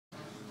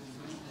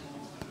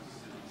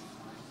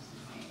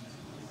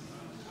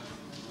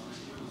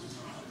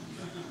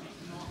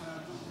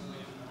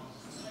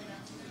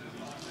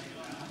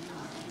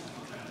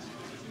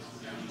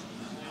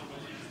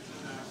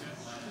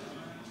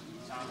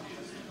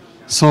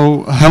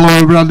So, hello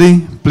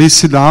everybody, please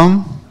sit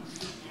down.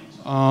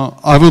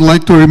 I would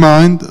like to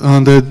remind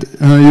that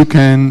you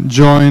can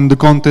join the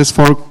contest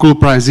for cool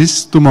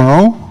prizes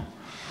tomorrow.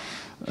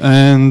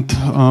 And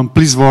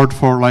please vote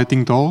for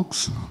lighting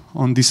talks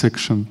on this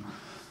section.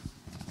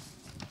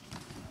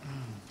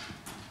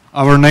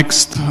 Our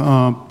next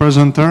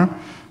presenter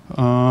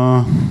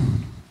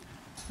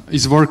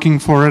is working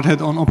for Red Hat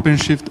on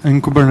OpenShift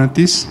and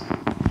Kubernetes.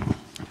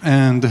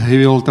 And he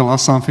will tell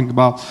us something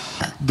about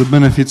the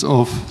benefits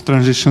of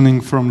transitioning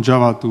from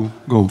Java to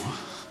Go.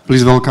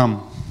 Please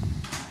welcome.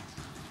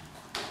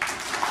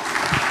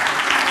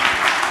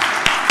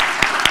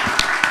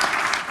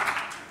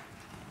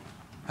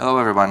 Hello,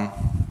 everyone.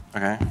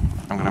 Okay,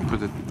 I'm going to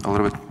put it a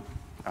little bit.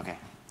 Okay.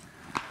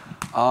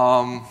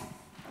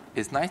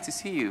 It's nice to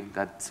see you,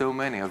 that so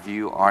many of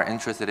you are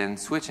interested in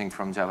switching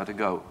from Java to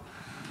Go.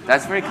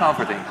 That's very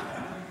comforting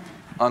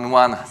on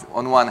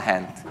one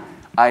hand.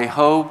 I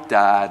hope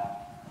that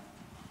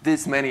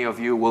this many of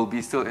you will be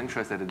still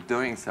interested in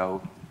doing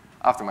so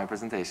after my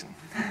presentation.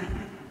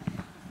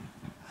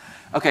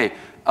 Okay,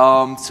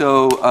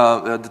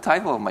 the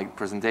title of my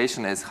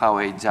presentation is How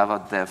a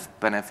Java Dev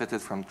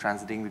Benefited from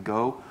Transiting to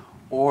Go,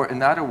 or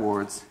in other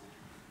words,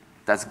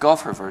 that's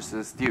Gopher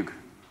versus Duke.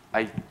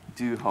 I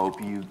do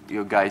hope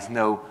you guys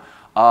know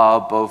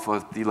both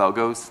of the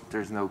logos.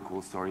 There's no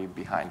cool story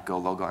behind Go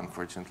logo,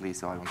 unfortunately,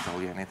 so I won't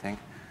tell you anything.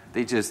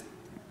 They just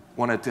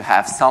wanted to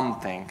have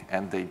something,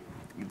 and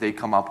they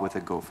come up with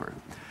a Gopher.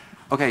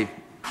 Okay,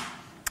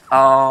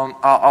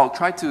 I'll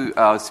try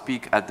to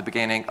speak at the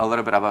beginning a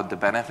little bit about the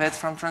benefits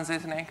from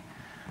transitioning.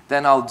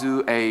 Then I'll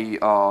do a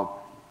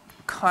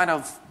kind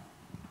of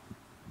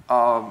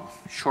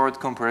short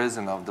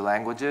comparison of the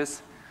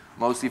languages,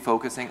 mostly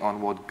focusing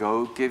on what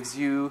Go gives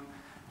you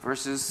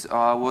versus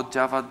what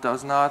Java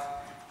does not,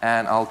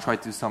 and I'll try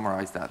to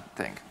summarize that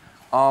thing.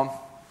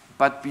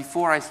 But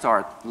before I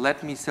start,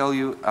 let me tell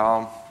you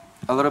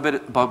a little bit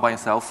about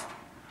myself.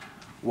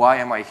 Why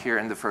am I here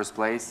in the first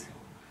place?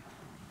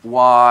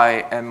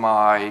 Why am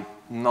I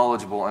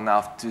knowledgeable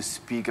enough to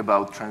speak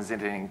about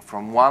transitioning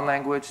from one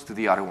language to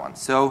the other one?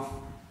 So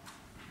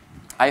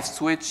I've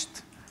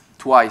switched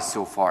twice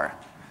so far.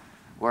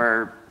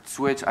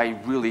 I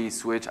really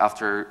switched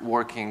after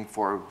working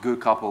for a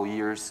good couple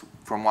years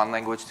from one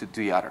language to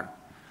the other.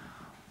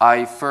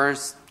 I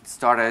first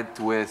started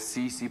with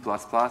C++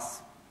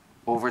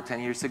 over 10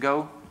 years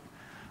ago.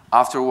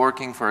 After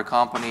working for a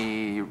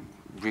company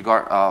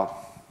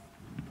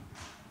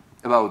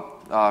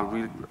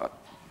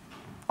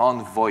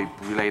on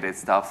VoIP-related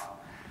stuff,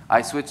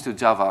 I switched to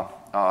Java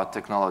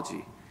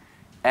technology.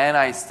 And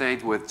I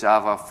stayed with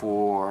Java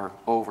for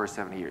over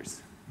 7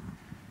 years.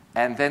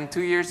 And then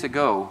 2 years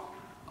ago,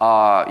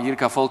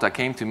 Jirka Folta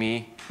came to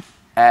me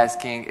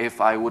asking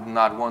if I would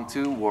not want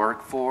to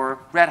work for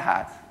Red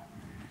Hat.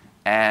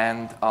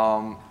 And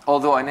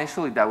although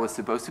initially that was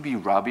supposed to be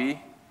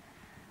Ruby,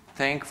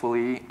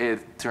 thankfully,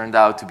 it turned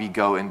out to be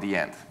Go in the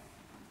end.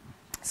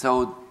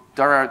 So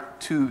there are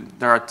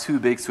two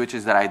big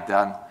switches that I've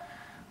done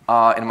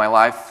in my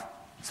life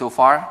so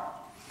far.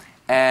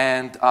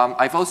 And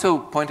I've also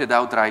pointed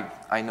out that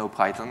I know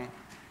Python.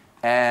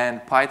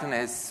 And Python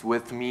is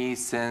with me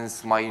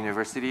since my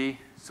university.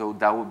 So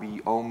that will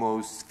be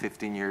almost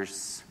 15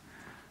 years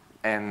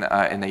in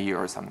a year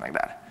or something like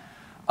that.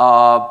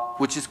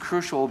 Which is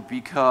crucial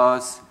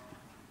because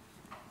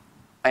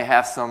I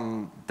have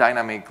some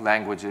dynamic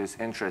languages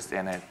interest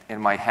in it in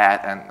my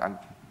head, and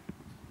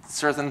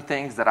certain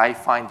things that I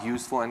find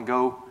useful in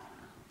Go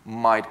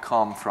might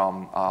come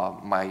from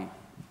my,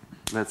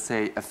 let's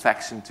say,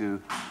 affection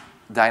to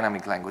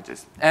dynamic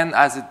languages. And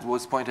as it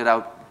was pointed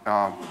out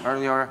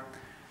earlier,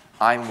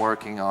 I'm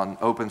working on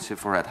OpenShift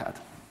for Red Hat.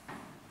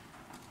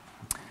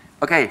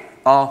 Okay,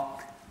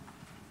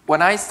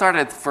 when I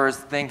started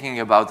first thinking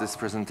about this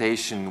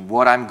presentation,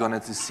 what I'm going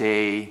to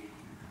say,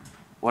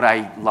 what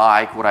I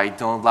like, what I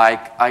don't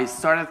like, I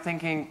started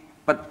thinking,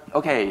 but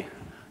okay,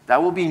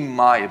 that will be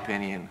my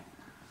opinion.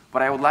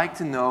 But I would like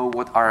to know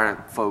what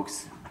our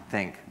folks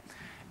think.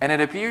 And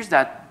it appears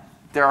that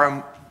there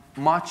are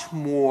much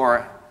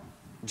more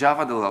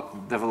Java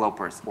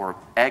developers, or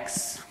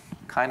X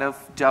kind of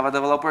Java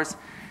developers,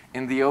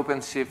 in the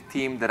OpenShift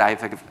team that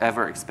I've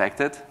ever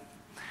expected.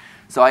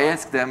 So I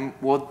asked them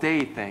what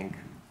they think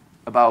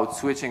about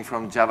switching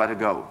from Java to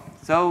Go.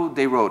 So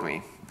they wrote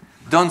me,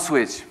 don't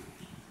switch.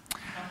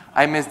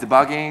 I miss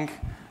debugging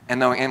and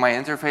knowing in my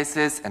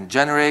interfaces and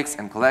generics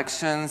and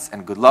collections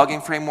and good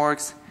logging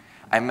frameworks.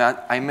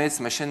 I miss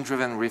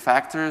machine-driven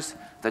refactors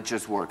that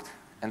just worked.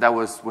 And that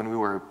was when we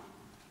were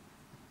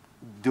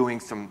doing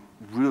some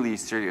really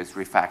serious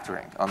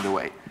refactoring on the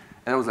way.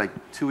 And that was like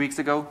 2 weeks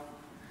ago.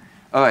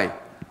 All right,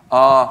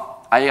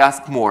 I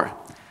asked more.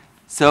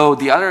 So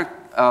the other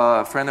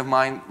friend of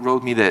mine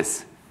wrote me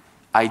this.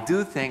 I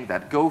do think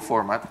that Go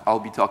format, I'll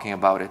be talking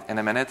about it in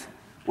a minute,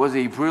 was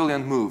a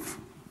brilliant move.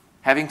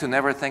 Having to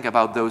never think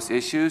about those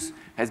issues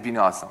has been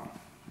awesome.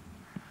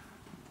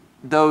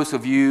 Those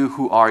of you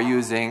who are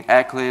using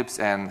Eclipse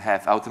and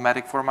have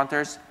automatic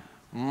formatters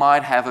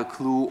might have a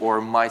clue or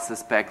might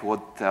suspect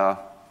what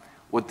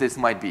what this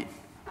might be.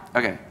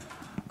 Okay.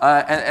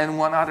 And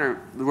one other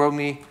wrote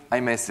me,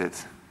 I miss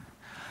it.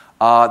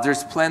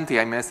 There's plenty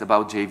I miss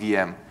about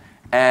JVM.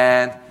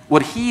 And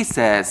what he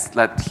says,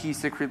 that he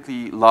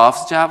secretly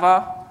loves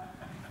Java,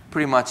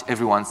 pretty much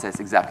everyone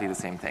says exactly the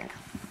same thing.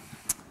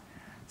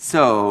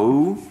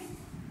 So,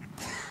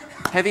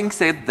 having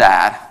said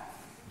that,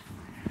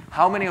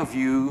 how many of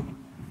you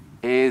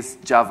is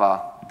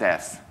Java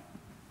devs?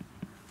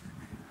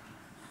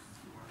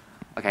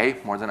 Okay,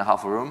 more than a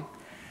half a room.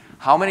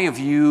 How many of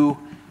you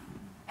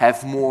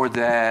have more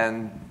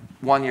than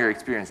 1 year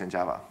experience in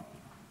Java?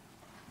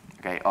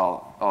 Okay,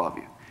 all of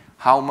you.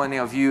 How many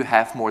of you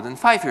have more than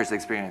 5 years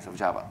experience of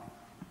Java?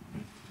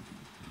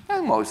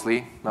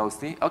 Mostly.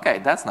 Okay,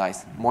 that's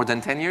nice. More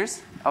than 10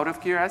 years, out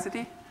of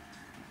curiosity?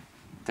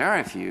 There are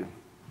a few.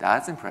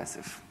 That's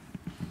impressive.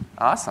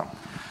 Awesome.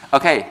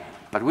 Okay,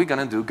 but we're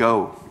going to do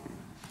Go.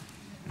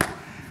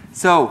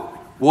 So,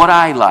 what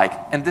I like,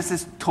 and this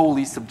is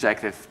totally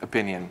subjective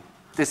opinion,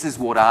 this is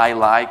what I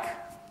like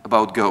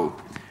about Go.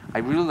 I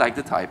really like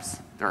the types.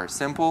 They are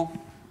simple.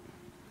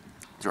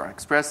 They are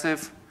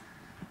expressive.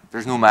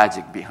 There's no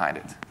magic behind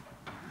it.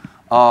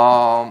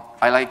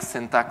 I like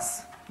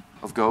syntax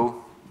of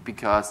Go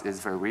because it's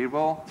very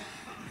readable.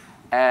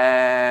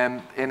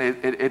 And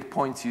it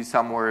points you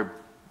somewhere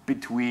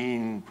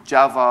between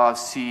Java,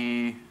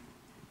 C,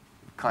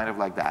 kind of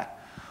like that.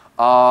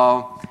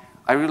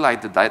 I really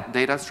like the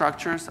data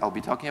structures. I'll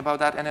be talking about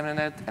that in a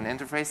minute, and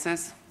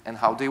interfaces, and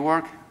how they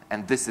work.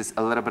 And this is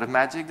a little bit of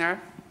magic there.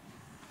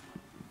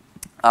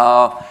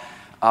 The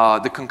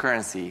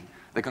concurrency.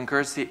 The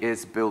concurrency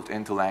is built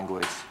into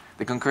language.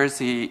 The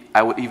concurrency,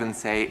 I would even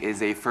say,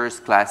 is a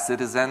first-class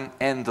citizen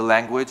in the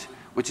language,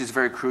 which is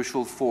very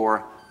crucial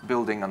for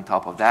building on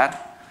top of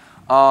that.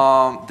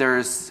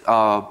 There's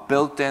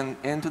built-in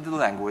into the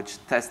language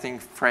testing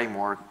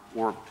framework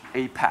or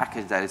a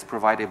package that is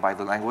provided by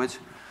the language.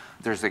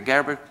 There's a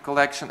garbage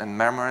collection and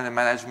memory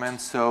management,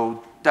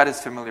 so that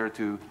is familiar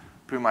to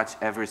pretty much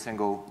every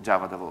single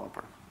Java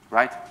developer,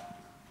 right?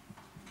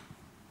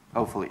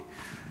 Hopefully.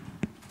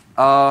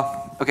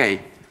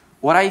 Okay,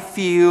 what I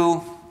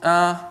feel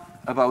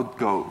about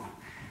Go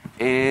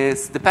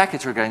is the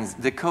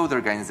the code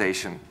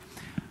organization.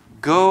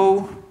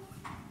 Go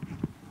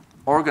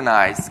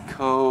organize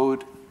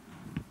code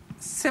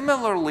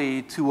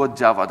similarly to what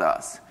Java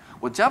does.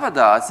 What Java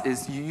does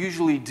is you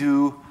usually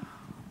do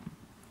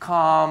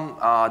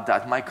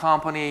that my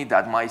company,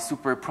 that my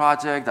super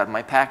project, that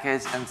my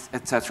package, and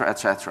etc.,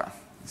 etc.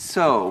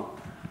 So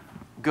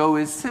Go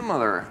is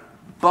similar,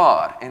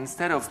 but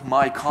instead of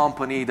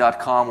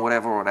mycompany.com,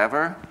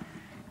 whatever,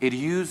 it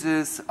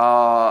uses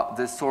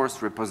the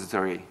source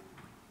repository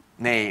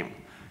name.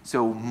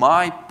 So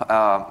my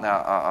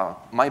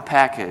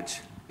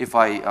package, if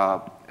I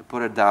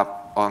put it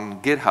up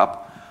on GitHub,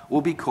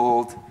 will be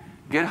called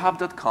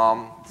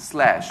github.com/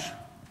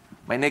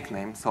 my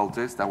nickname,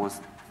 Soltis, that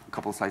was a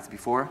couple slides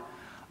before,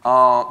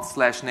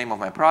 / name of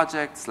my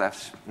project,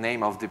 /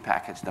 name of the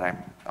package that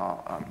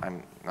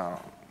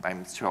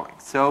I'm showing.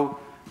 So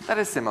that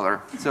is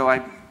similar. So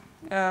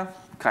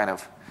kind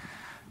of.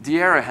 The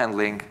error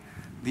handling,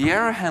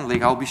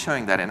 I'll be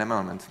showing that in a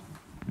moment,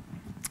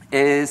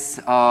 is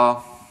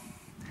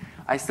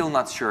I'm still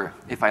not sure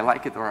if I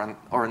like it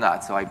or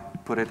not. So I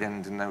put it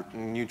in the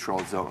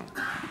neutral zone.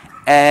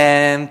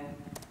 And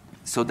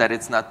so that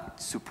it's not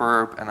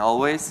superb and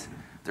always,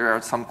 there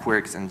are some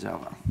quirks in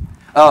Java.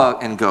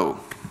 In Go,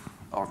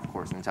 or of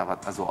course in Java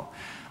as well.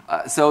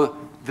 So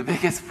the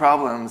biggest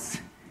problems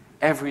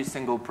every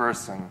single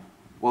person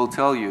will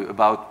tell you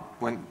about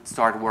when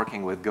start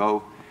working with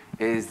Go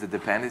is the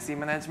dependency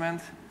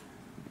management.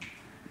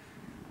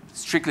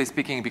 Strictly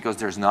speaking, because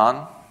there's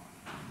none.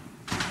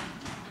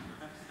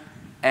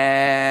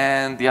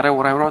 And the other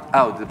what I wrote,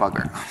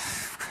 debugger.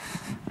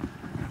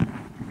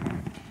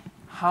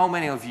 How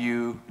many of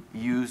you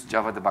use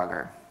Java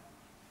debugger?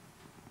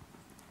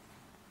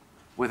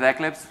 With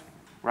Eclipse,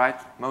 right?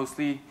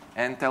 Mostly,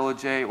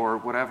 IntelliJ or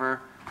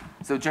whatever.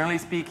 So generally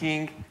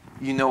speaking,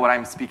 you know what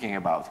I'm speaking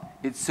about.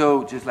 It's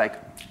so just like,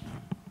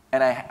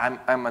 and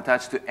I'm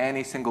attached to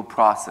any single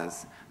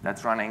process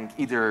that's running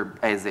either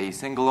as a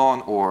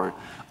single-on or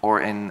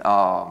in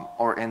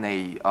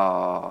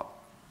a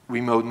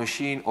remote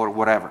machine or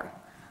whatever,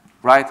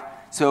 right?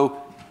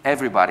 So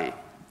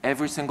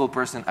every single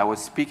person I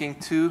was speaking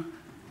to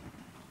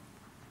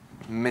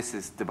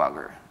misses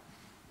debugger,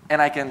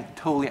 and I can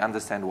totally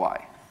understand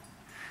why.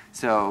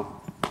 So,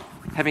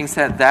 having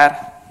said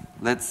that,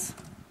 let's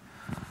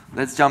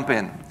jump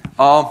in.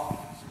 I'll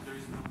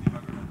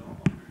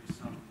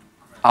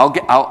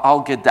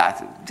get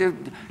that.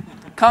 Dude,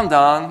 calm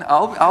down.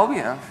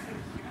 I'll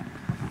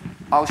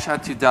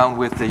shut you down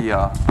with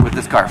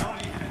the scarf.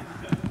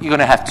 You're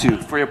gonna have to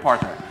for your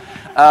partner.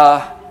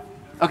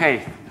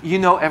 Okay,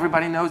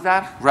 everybody knows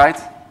that, right?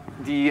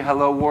 The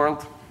hello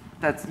world.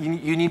 That's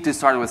you need to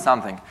start with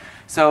something.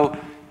 So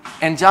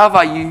in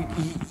Java,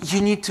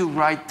 you need to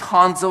write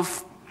tons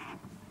of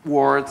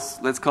words,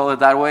 let's call it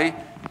that way,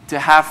 to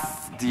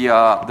have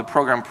the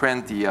program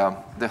print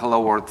the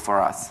hello world for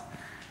us.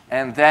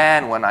 And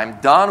then when I'm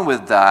done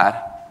with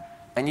that,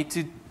 I need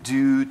to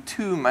do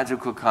 2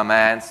 magical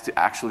commands to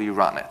actually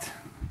run it.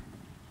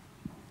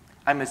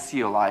 I'm a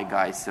CLI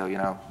guy, so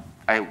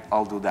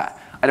I'll do that.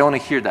 I don't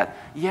want to hear that.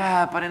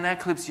 Yeah, but in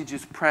Eclipse you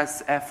just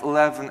press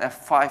F11,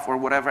 F5, or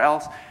whatever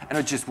else, and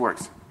it just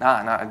works.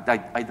 Nah,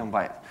 I don't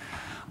buy it.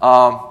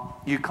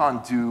 You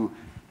can't do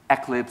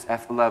Eclipse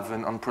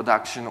F11 on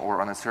production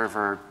or on a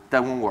server.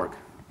 That won't work,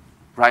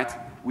 right?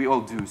 We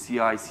all do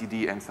CI,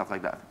 CD, and stuff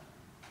like that.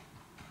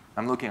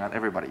 I'm looking at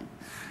everybody.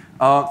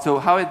 So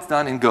how it's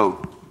done in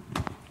Go.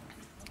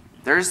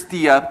 There's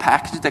the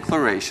package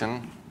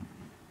declaration.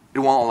 It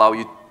won't allow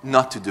you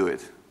not to do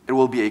it. It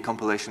will be a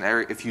compilation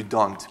error if you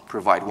don't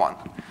provide one.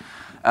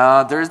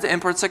 There's the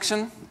import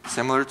section,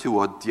 similar to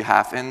what you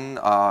have in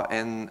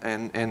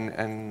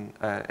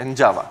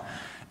Java.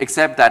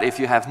 Except that if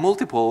you have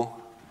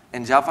multiple,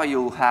 in Java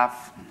you'll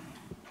have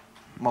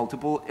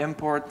multiple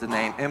import the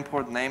name.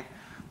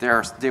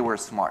 They were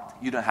smart.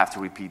 You don't have to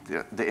repeat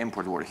the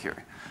import word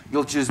here.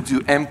 You'll just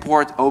do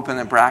import, open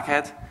a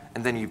bracket,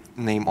 and then you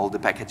name all the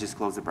packages,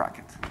 close the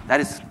bracket. That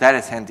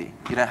is handy.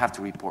 You don't have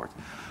to report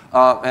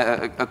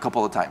a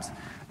couple of times.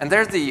 And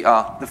there's the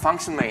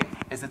function main.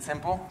 Is it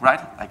simple,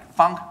 right? Like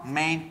func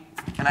main,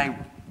 and I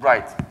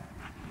write.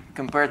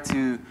 Compared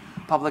to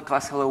public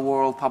class hello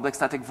world, public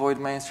static void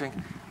main string,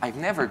 I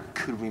never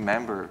could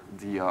remember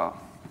the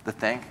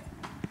thing.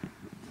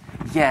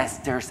 Yes,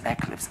 there's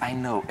Eclipse. I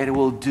know it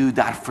will do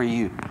that for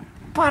you,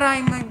 but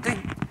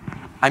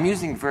I'm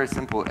using very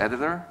simple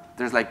editor.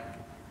 There's like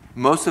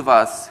most of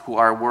us who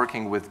are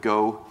working with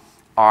Go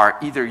are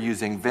either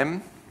using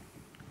Vim,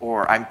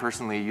 or I'm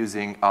personally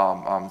using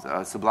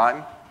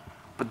Sublime.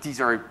 But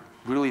these are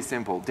really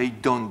simple. They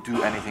don't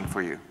do anything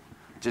for you.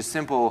 Just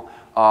simple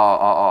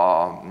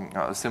auto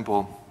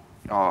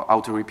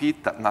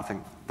repeat.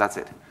 Nothing. That's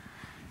it.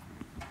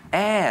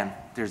 And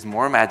there's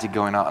more magic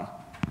going on.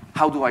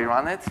 How do I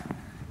run it?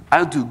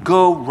 I'll do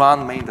go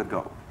run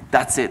main.go.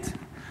 That's it.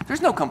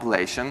 There's no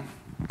compilation,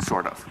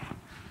 sort of.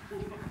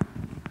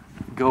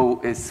 Go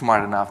is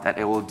smart enough that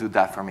it will do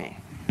that for me.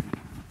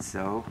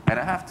 So I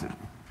don't have to.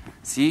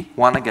 See,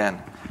 1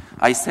 again.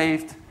 I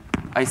saved.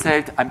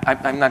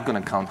 I'm not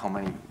going to count how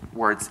many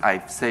words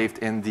I've saved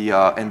in the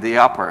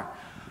upper,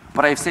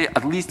 but I've saved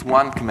at least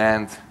 1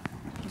 command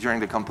during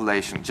the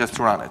compilation just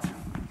to run it.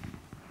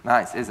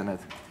 Nice, isn't it?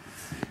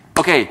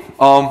 Okay.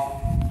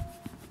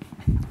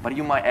 But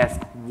you might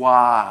ask,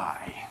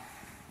 why?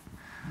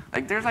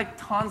 Like, there's like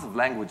tons of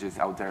languages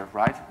out there,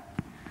 right?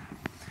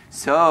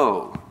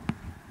 So,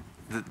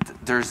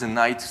 there's a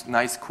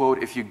nice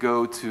quote if you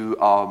go to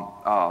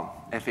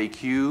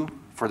FAQ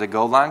for the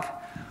Golang,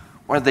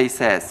 where they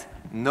says,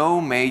 no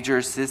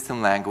major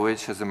system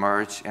language has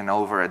emerged in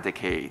over a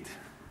decade.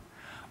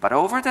 But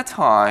over the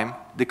time,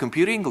 the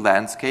computing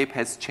landscape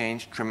has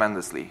changed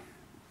tremendously.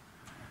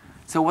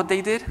 So what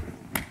they did?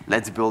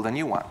 Let's build a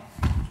new one.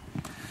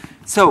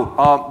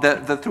 So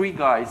the 3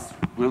 guys,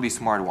 really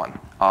smart one.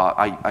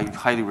 I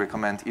highly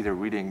recommend either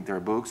reading their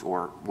books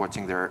or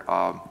watching their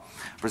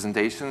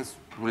presentations.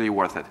 Really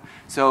worth it.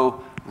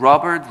 So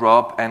Robert,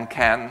 Rob, and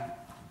Ken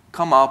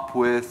come up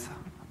with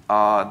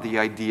the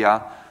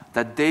idea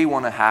that they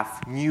want to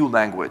have new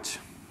language.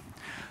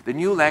 The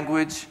new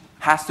language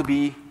has to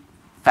be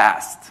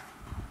fast.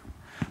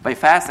 By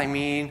fast, I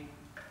mean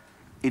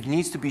it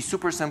needs to be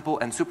super simple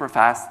and super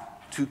fast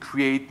to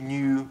create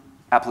new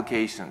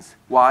applications.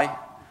 Why?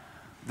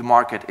 The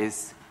market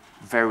is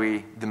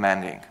very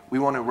demanding. We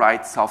want to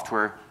write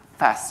software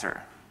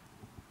faster.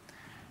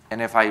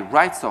 And if I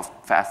write stuff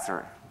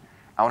faster,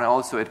 I want to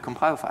also it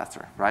compile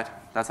faster, right?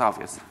 That's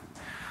obvious.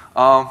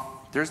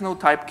 There's no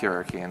type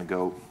hierarchy in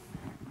Go.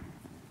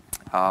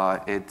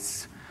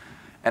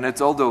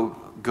 Although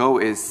Go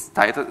is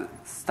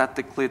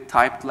statically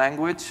typed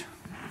language,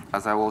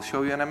 as I will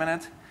show you in a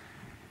minute,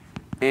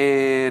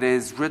 it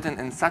is written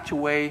in such a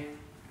way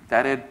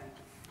that it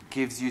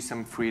gives you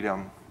some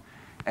freedom,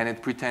 and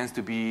it pretends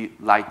to be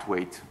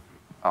lightweight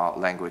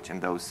language in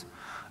those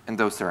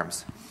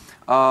terms.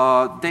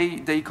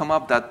 They come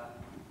up that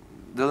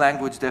the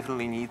language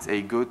definitely needs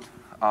a good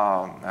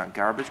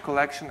garbage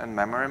collection and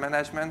memory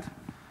management.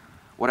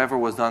 Whatever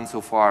was done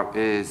so far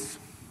is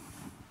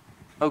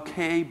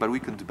okay, but we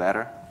could do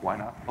better. Why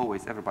not?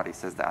 Always, everybody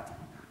says that,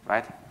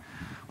 right?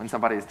 When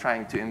somebody is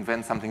trying to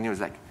invent something new,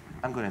 it's like,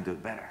 I'm going to do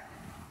it better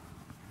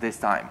this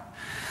time.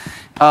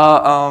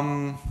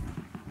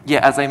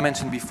 Yeah, as I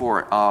mentioned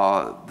before,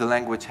 the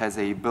language has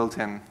a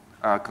built-in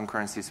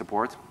concurrency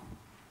support,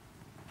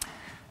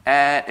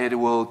 and it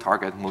will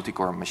target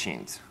multi-core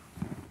machines.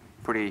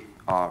 Pretty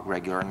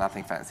regular,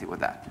 nothing fancy with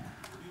that.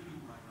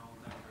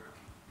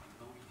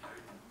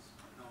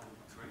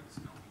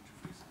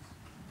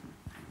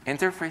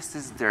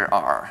 Interfaces there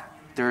are.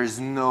 There's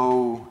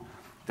no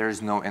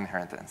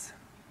inheritance.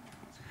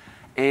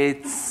 You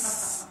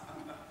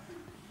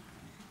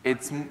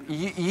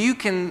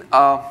can.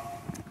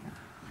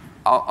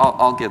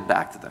 I'll get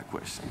back to that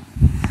question.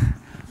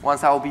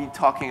 Once I'll be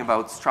talking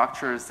about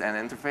structures and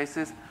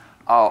interfaces,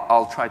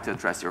 I'll try to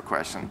address your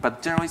question.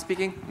 But generally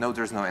speaking, no,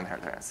 there's no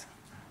inheritance.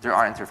 There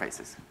are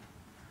interfaces.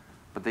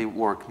 but they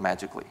work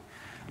magically.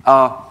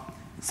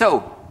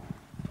 So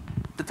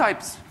the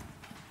types.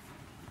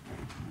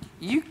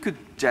 You could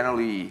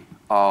generally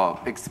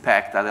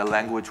expect that a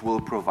language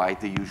will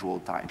provide the usual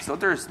types. So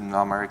there's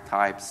numeric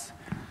types,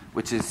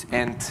 which is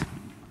int.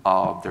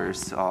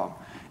 There's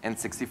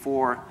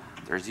int64.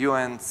 There's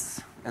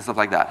uints and stuff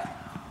like that.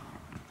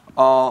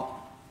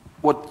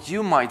 What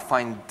you might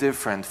find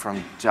different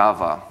from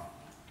Java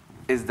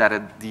is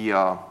that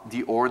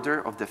the order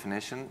of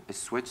definition is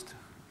switched.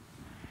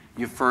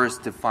 You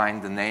first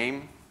define the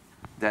name,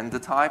 then the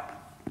type,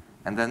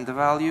 and then the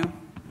value.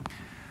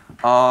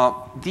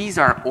 These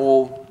are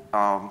all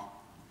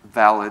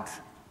valid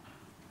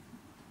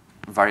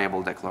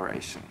variable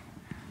declaration.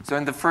 So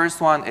in the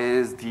first one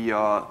is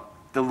the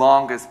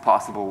longest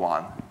possible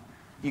one.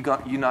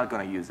 You're not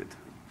going to use it.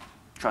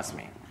 Trust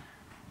me.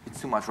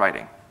 It's too much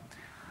writing.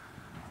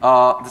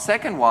 The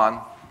second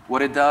one,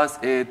 what it does,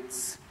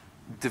 it's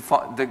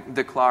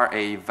declare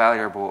a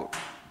variable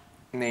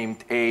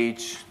named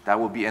age that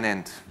will be an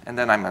int, and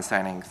then I'm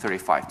assigning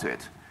 35 to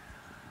it.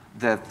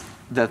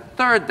 The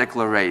third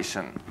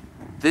declaration,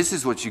 this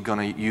is what you're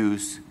going to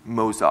use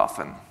most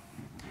often.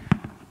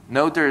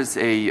 Note there's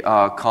a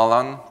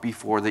colon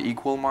before the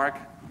equal mark.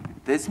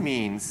 This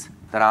means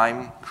that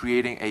I'm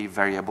creating a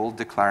variable,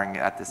 declaring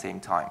it at the same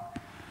time.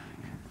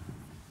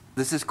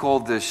 This is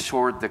called the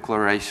short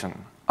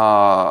declaration,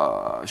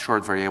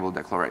 short variable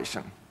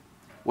declaration.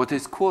 What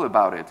is cool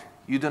about it,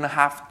 you don't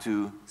have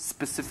to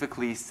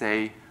specifically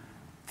say,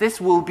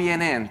 this will be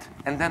an int,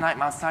 and then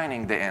I'm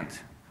assigning the int.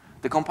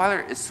 The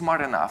compiler is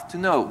smart enough to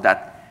know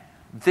that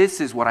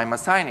this is what I'm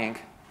assigning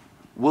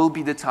will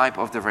be the type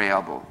of the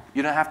variable.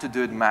 You don't have to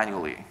do it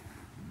manually.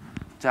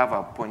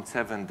 Java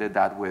 0.7 did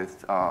that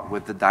with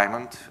the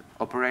diamond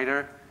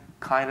operator,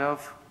 kind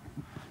of.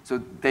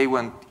 So they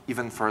went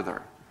even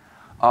further.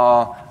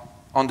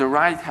 On the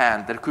right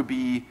hand, there could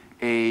be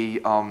a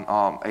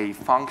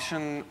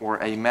function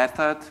or a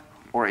method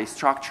or a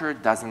structure,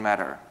 doesn't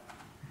matter.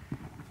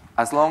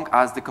 As long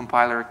as the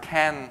compiler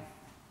can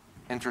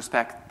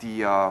introspect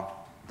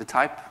the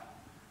type,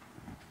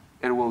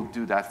 it will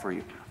do that for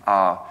you.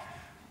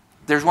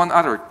 There's one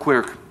other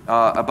quirk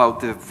about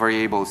the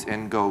variables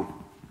in Go,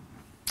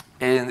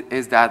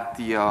 is that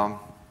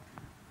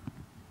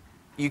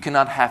you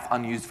cannot have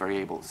unused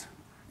variables.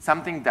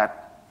 Something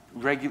that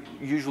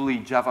usually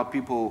Java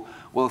people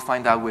will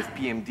find out with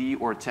PMD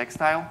or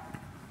textile.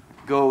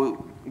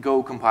 Go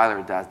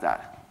compiler does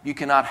that. You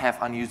cannot have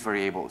unused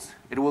variables.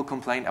 It will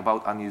complain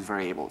about unused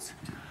variables.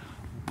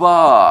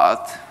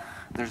 But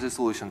there's a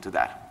solution to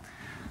that.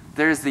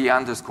 There's the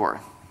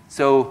underscore.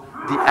 So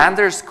the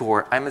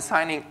underscore, I'm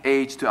assigning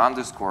age to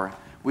underscore,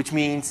 which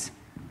means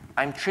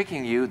I'm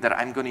tricking you that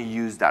I'm going to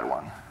use that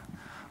one.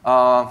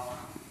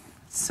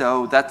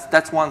 So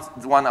that's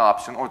one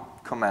option, or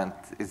command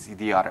is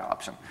the other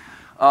option.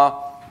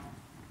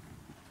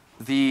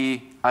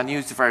 The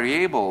unused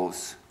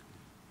variables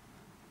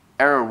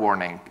error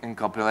warning in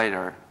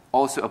compilator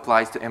also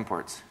applies to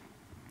imports.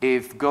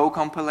 If Go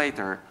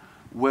compiler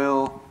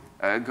will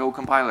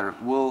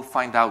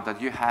find out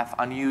that you have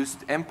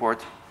unused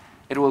import,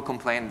 it will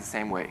complain the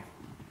same way.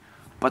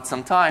 But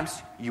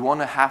sometimes you want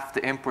to have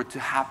the import to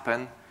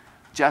happen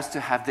just to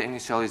have the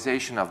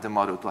initialization of the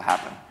module to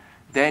happen.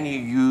 Then you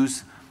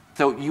use,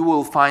 so you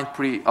will find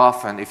pretty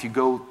often, if you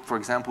go, for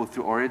example,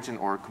 through Origin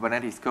or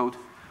Kubernetes code,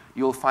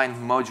 you'll find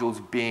modules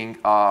being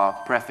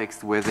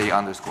prefixed with a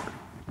underscore.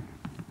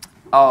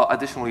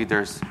 Additionally,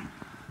 there's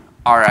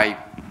RI,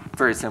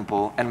 very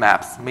simple, and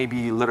maps,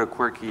 maybe a little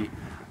quirky.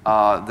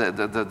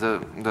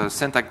 The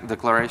syntax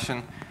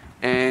declaration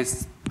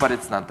is, but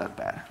it's not that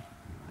bad.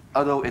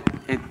 Although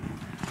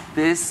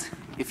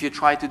if you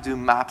try to do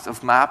maps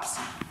of maps,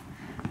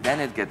 then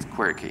it gets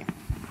quirky.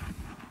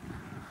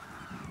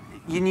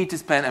 You need to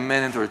spend a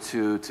minute or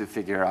two to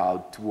figure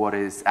out what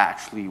is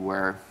actually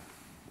where,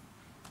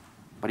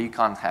 but you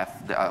can't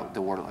have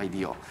the word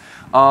ideal.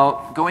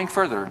 Going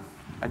further,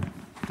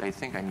 I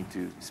think I need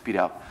to speed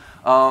up.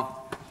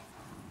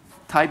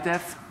 Type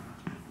def.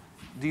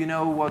 Do you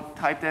know what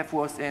type def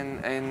was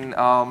in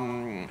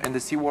the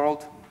C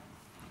world?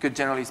 Could,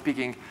 generally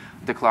speaking,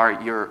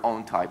 declare your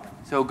own type.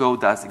 So Go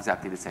does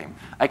exactly the same.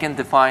 I can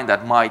define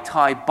that my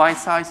type byte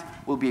size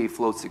will be a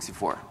float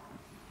 64.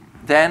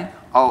 Then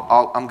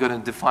I'm going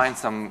to define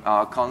some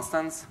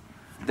constants.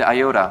 The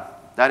iota,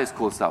 that is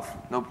cool stuff.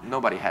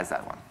 Nobody has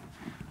that one.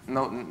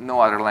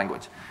 No other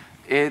language.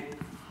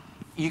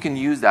 You can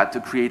use that to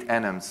create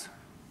enums.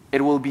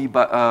 It will be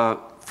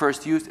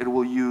first used. It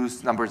will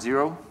use number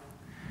 0,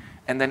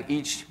 and then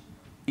each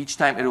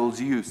time it will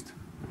be used.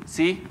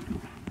 See,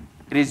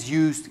 it is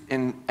used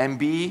in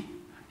MB,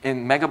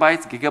 in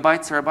megabytes,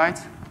 gigabytes,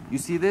 terabytes. You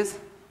see this?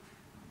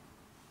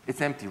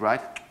 It's empty,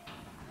 right?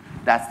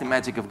 That's the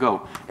magic of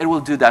Go. It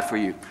will do that for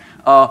you.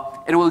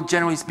 It will,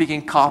 generally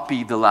speaking,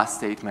 copy the last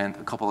statement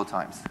a couple of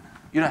times.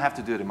 You don't have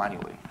to do it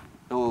manually.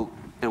 It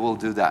will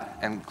do that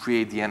and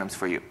create the enums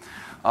for you.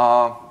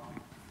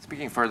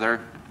 Speaking further,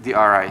 the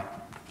RI.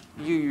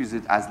 You use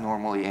it as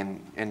normally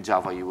in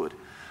Java you would.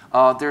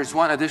 There's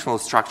one additional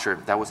structure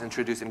that was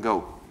introduced in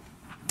Go.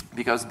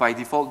 because by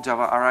default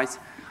Java RIs,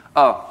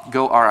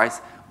 Go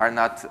RIs are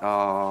not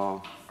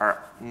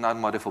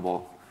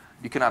modifiable.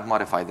 You cannot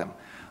modify them.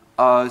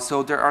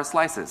 So there are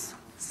slices.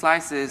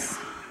 Slices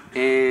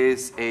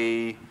is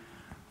a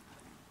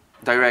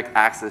direct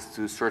access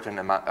to certain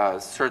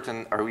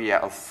area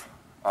of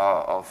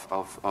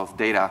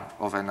data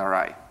of an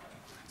array.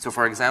 So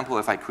for example,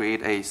 if I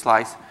create a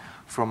slice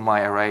from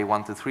my array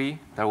 1 to 3,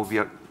 that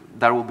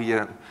will be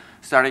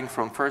starting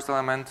from first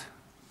element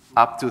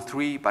up to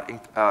 3, but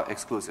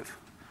exclusive.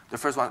 The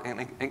first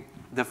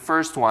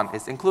one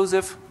is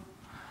inclusive.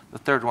 The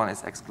third one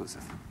is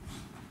exclusive.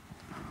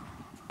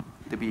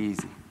 To be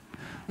easy.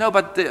 No,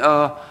 but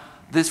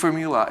this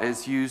formula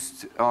is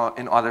used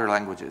in other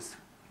languages.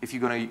 If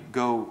you're going to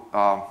go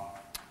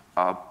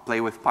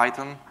play with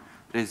Python,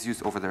 it is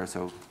used over there,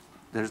 so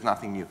there's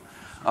nothing new.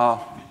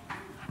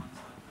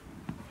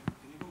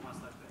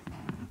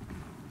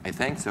 I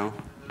think so.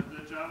 The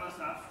Java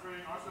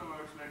substring also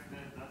works like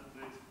that, doesn't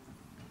it?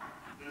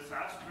 The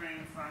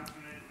substring function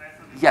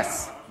method.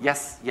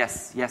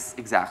 Yes,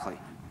 exactly.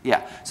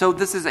 Yeah. So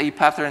this is a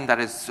pattern that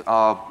is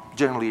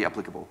generally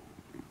applicable.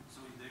 So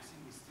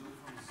indexing is still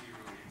from 0.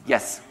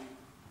 Yes. If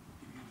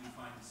you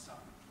define sub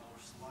or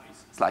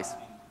Slice.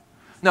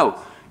 No,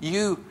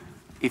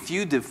 if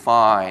you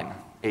define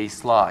a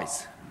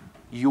slice,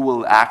 you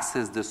will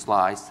access the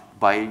slice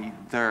by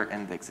their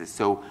indexes.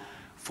 So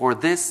for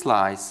this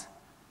slice,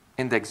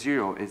 index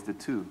 0 is the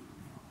 2.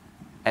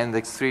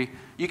 Index 3,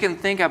 you can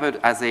think of it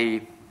as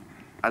a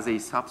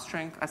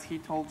substring, as he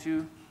told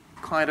you,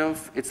 kind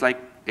of. It's like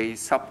a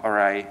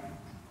subarray.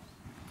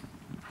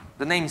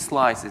 The name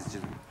slice is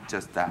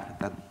just that.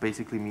 That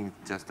basically means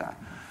just that.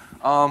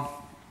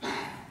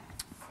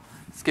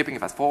 Skipping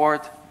fast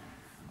forward.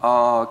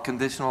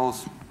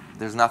 Conditionals,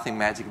 there's nothing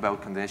magic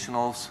about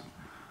conditionals,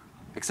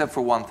 except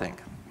for one thing.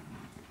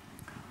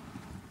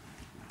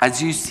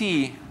 As you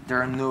see,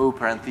 there are no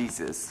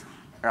parentheses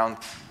around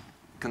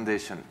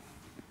condition.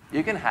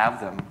 You can have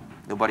them.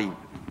 Nobody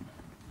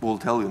will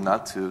tell you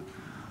not to.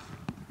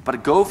 But a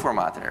Go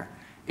formatter,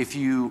 if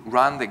you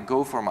run the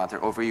Go formatter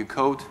over your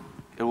code,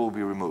 it will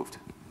be removed.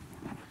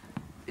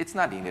 It's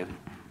not needed.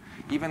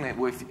 Even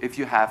if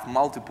you have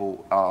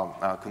multiple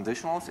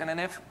conditionals in an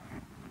if,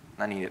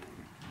 not needed.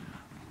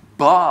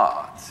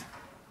 But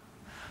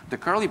the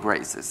curly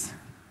braces,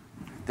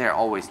 they're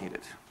always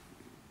needed.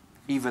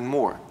 Even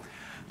more.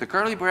 The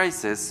curly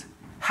braces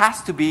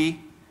has to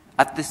be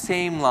at the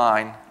same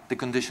line the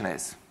condition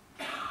is.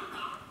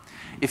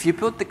 If you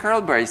put the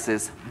curly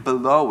braces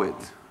below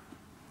it,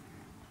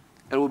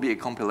 it will be a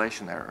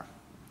compilation error.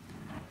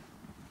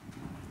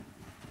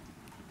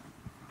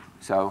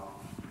 So,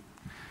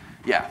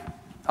 yeah.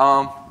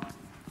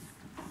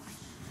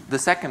 The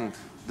second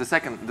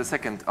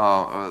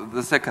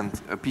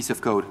piece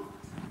of code,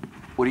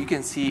 what you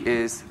can see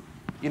is,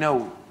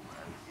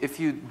 if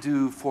you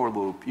do for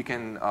loop, you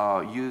can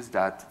use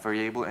that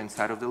variable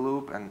inside of the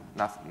loop and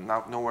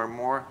nowhere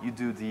more. You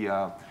do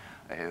the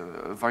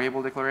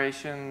variable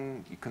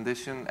declaration,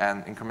 condition,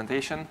 and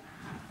incrementation.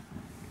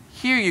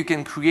 Here you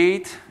can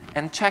create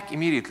and check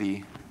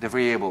immediately the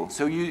variable.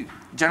 So you,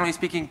 generally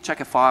speaking,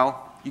 check a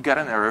file, you get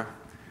an error.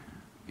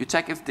 You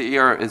check if the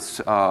error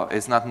is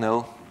not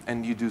null,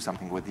 and you do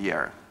something with the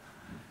error.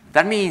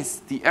 That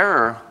means the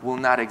error will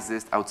not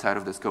exist outside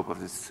of the scope of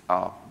this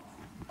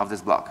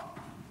block.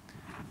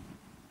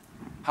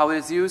 How it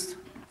is used?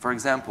 For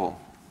example,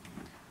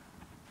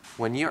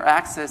 when you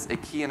access a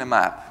key in a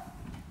map,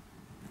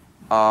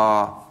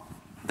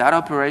 that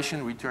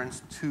operation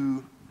returns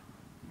two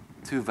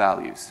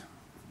values.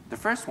 The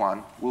first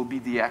one will be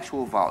the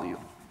actual value.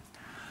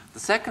 The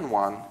second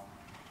one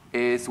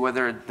is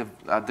whether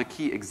the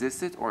key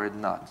existed or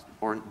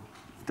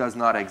does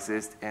not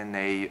exist in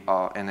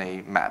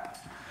a map.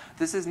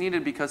 This is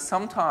needed because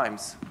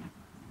sometimes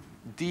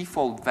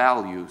default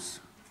values,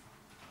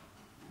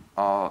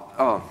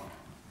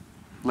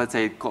 let's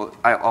say,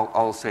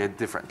 I'll say it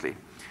differently.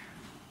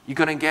 You're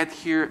going to get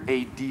here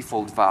a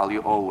default value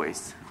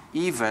always,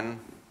 even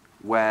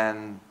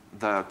when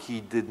the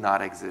key did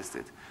not exist.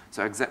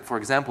 So for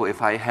example,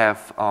 if I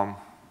have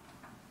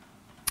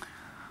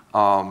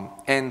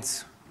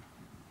int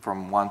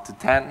from 1 to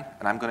 10,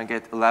 and I'm going to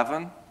get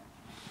 11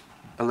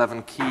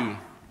 key,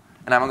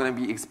 and I'm going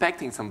to be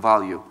expecting some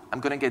value, I'm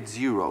going to get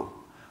 0.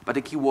 But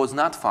the key was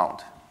not found.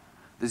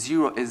 The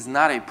 0 is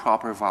not a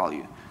proper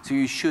value. So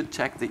you should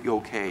check the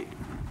OK,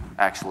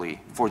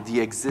 actually, for the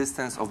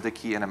existence of the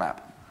key in a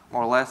map.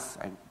 More or less,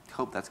 I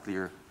hope that's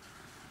clear.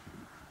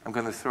 I'm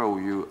going to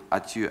throw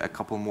at you a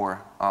couple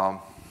more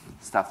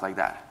stuff like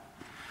that.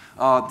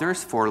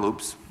 There's for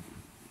loops,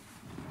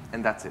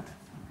 and that's it.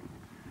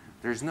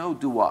 There's no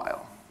do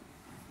while.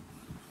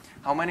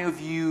 How many of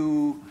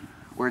you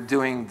were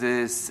doing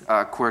this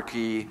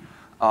quirky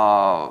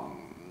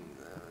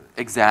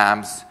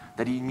exams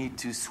that you need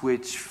to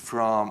switch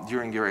from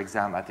during your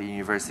exam at the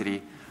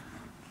university?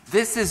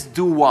 This is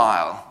do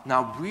while.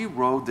 Now we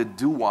wrote the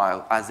do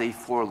while as a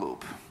for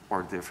loop,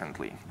 or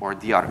differently, or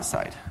the other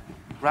side,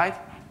 right?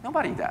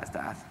 Nobody does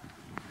that.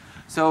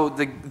 So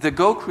the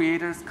Go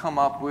creators come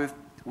up with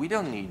we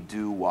don't need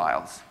do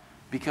whiles,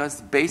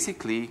 because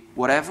basically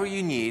whatever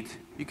you need,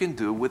 you can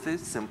do with a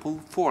simple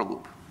for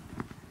loop.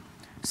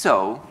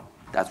 So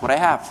that's what I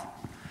have.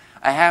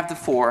 I have the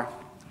for,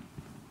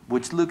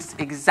 which looks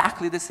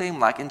exactly the same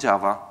like in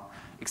Java,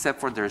 except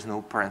for there's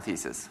no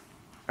parentheses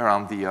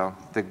around the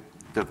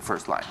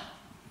first line.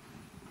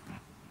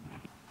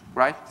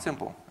 Right?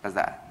 Simple as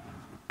that.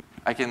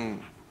 I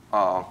can,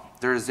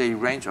 there's a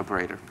range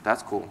operator.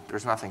 That's cool.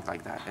 There's nothing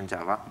like that in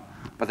Java.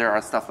 But there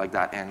are stuff like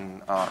that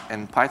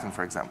in Python,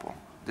 for example.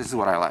 This is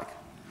what I like.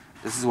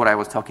 This is what I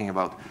was talking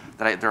about.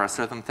 That there are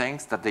certain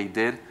things that they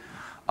did.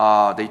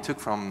 They took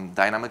from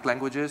dynamic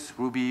languages,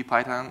 Ruby,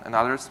 Python, and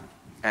others,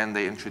 and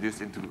they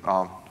introduced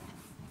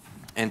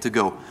into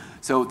Go.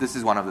 So this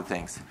is one of the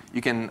things.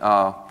 You can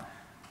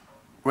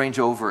range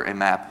over a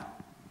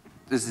map.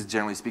 This is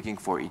generally speaking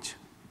for each.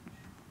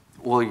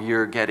 Well,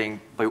 you're getting,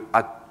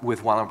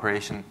 with one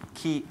operation,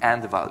 key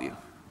and the value.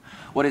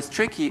 What is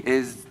tricky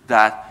is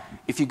that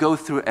if you go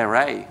through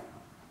array,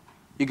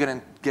 you're going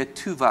to get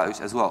two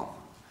values as well.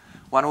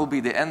 One will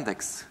be the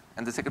index,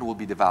 and the second will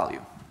be the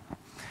value.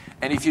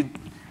 And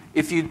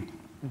if you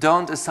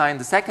don't assign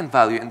the second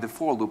value in the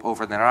for loop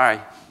over an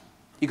array,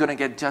 you're going to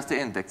get just the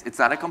index. It's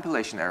not a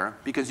compilation error,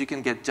 because you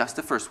can get just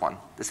the first one.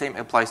 The same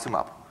applies to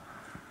map.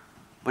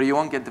 But you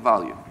won't get the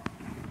value.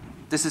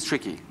 This is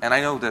tricky, and I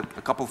know that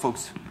a couple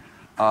folks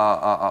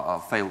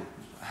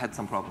had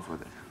some problems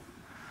with it.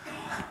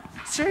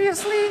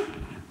 Seriously?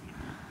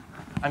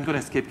 I'm going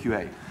to skip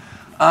QA.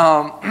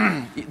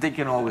 They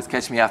can always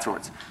catch me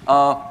afterwards.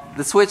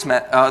 The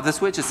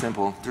switch is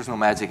simple. There's no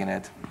magic in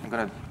it. I'm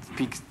going to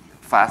speak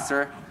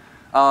faster.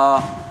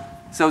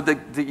 So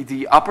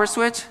the upper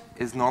switch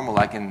is normal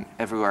like in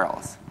everywhere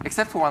else,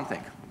 except for one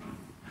thing.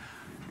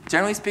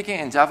 Generally speaking,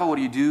 in Java, what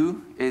you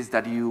do is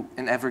that you,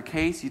 in every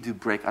case, you do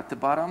break at the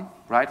bottom,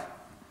 right?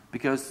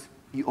 Because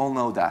you all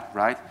know that,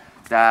 right?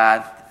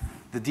 That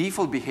the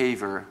default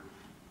behavior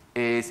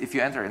is if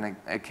you enter in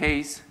a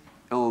case,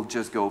 it will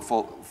just go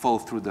fall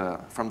through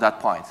from that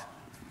point.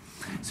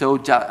 So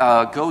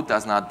Go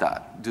does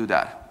not do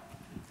that.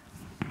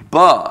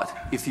 But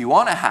if you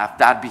want to have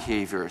that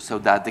behavior so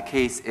that the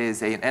case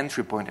is an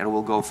entry point and it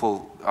will go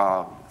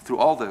through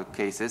all the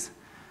cases,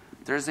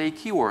 there's a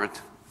keyword,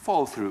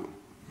 fall through.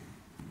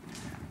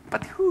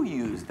 But who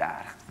used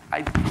that?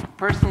 I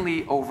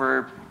personally,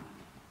 over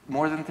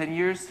more than 10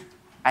 years,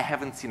 I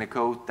haven't seen a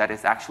code that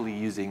is actually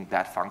using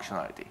that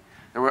functionality.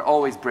 There were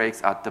always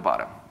breaks at the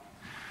bottom.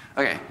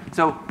 Okay,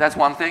 so that's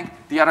one thing.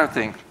 The other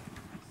thing,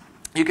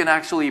 you can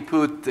actually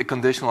put the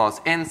conditionals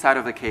inside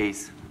of the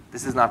case.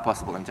 This is not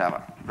possible in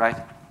Java, right?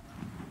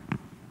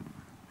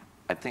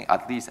 I think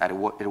at least it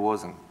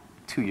wasn't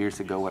 2 years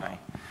ago when I...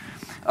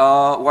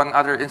 one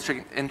other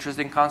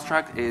interesting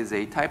construct is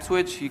a type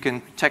switch. You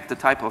can check the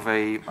type of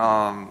a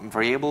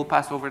variable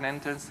passed over an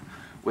instance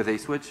with a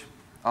switch.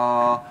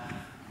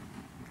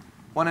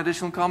 One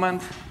additional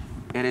comment,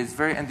 it is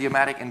very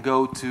idiomatic in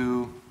Go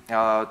to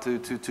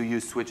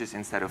use switches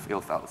instead of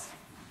else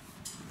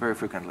very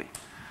frequently.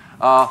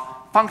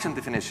 Function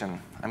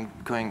definition.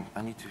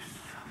 I need to,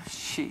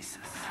 Jesus.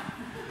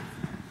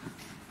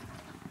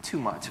 Too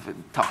much of it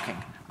talking.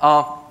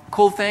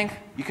 Cool thing,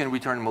 you can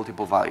return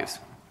multiple values.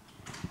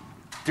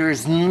 There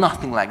is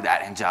nothing like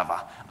that in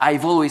Java.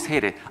 I've always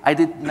hated it. I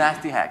did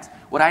nasty hacks.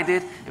 What I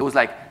did, it was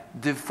like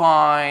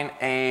define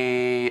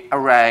an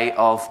array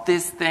of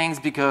these things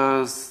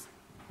because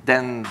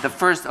then the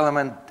first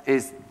element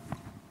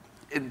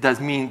does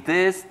mean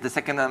this, the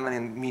second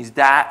element means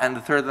that, and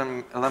the third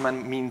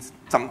element means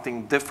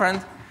something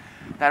different.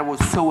 That was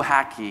so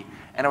hacky,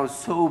 and it was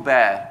so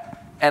bad.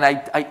 And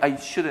I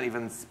shouldn't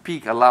even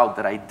speak aloud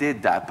that I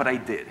did that, but I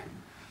did.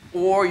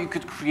 Or you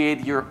could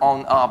create your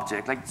own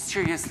object. Like,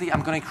 seriously,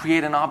 I'm going to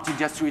create an object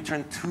just to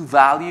return two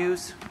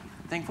values?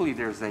 Thankfully,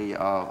 there's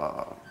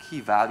a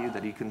key value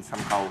that you can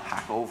somehow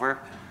hack over.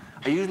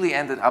 I usually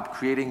ended up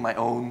creating my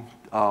own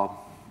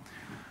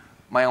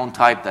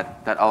type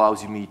that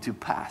allows me to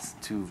pass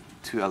two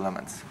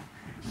elements.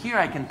 Here,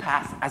 I can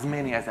pass as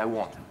many as I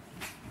want.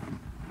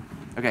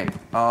 Okay,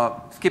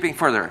 skipping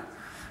further.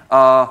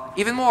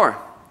 Even more.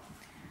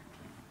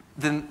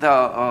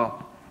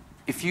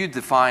 If you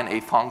define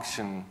a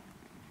function,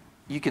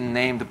 you can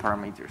name the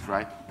parameters,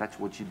 right? That's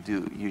what you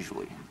do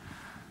usually.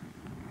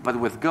 But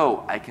with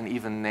Go, I can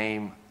even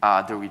name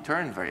the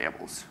return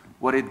variables.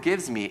 What it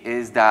gives me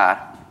is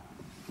that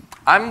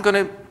I'm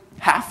going to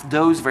have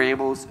those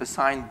variables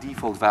assign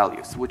default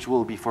values, which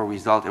will be for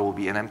result, it will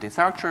be an empty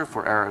structure.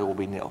 For error, it will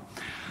be nil.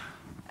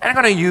 And I'm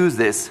going to use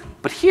this.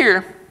 But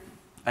here,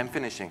 I'm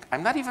finishing.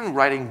 I'm not even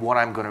writing what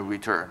I'm going to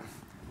return.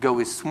 Go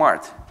is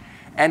smart.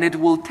 And it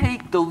will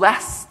take the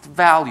last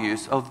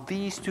values of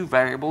these two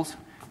variables,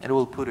 and it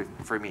will put it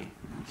for me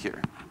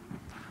here.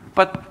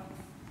 But,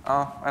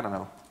 I don't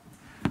know.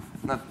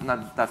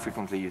 Not that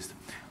frequently used.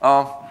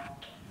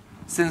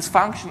 Since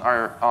functions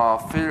are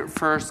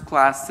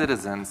first-class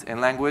citizens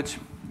in language,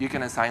 you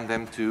can assign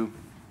them to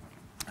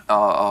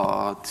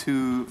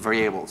two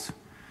variables.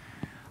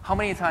 How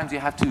many times do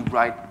you have to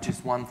write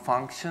just one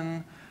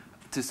function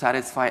to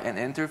satisfy an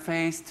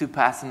interface, to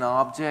pass an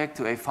object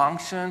to a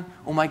function.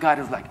 Oh my God,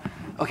 it was like,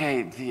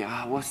 okay,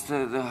 what's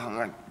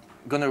I'm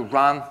gonna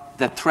run,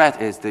 the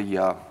thread is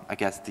the, I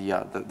guess the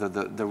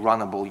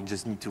runnable, you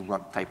just need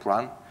to type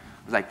run.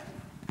 It's like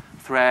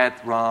thread,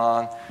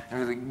 run,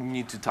 and you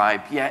need to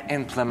type,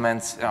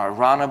 implements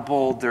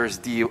runnable, there's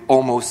the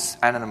almost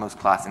anonymous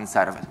class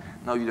inside of it.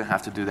 No, you don't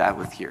have to do that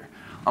with here.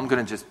 I'm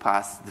gonna just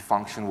pass the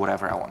function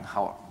whatever I want,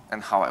 how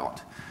I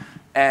want.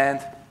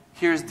 And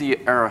here's the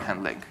error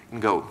handling in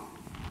Go.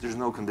 There's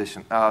no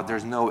condition,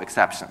 there's no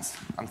exceptions,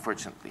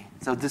 unfortunately.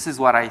 So this is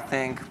what I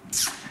think.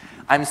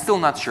 I'm still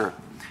not sure.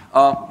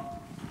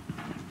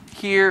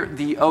 Here,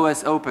 the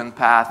OS open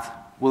path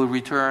will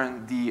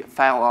return the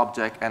file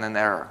object and an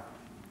error.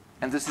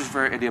 And this is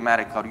very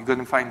idiomatic code. You're going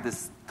to find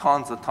this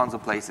tons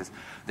of places.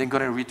 They're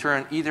going to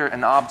return either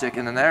an object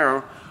and an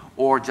error,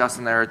 or just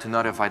an error to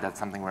notify that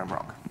something went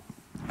wrong.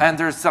 And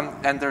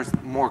there's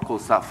more cool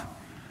stuff.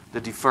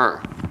 The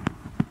defer.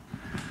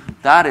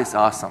 That is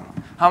awesome.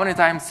 How many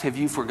times have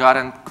you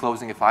forgotten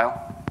closing a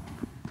file?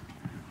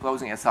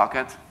 Closing a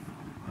socket?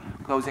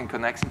 Closing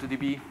connection to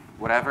DB?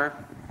 Whatever?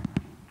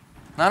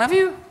 None of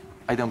you?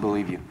 I don't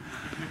believe you.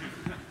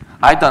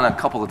 I've done a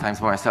couple of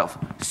times by myself.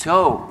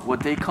 So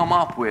what they come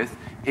up with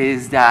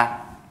is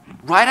that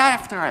right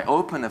after I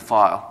open a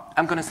file,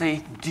 I'm going to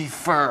say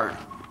defer.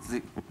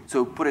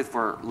 So put it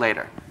for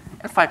later.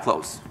 And if I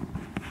close.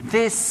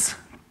 This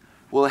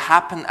will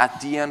happen at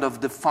the end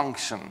of the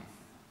function.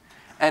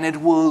 And it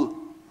will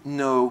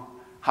know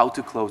how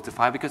to close the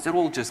file because it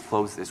will just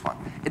close this one.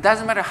 It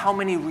doesn't matter how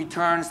many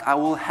returns I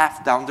will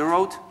have down the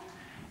road.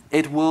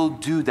 It will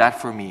do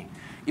that for me.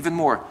 Even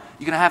more,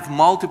 you're going to have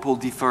multiple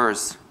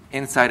defers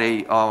inside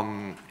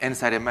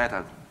a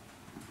method.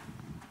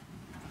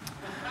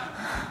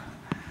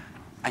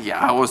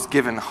 I was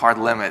given hard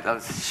limit.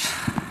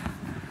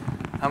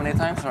 How many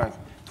times? Sorry,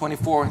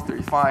 24,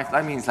 35.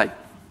 That means like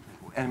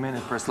a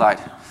minute per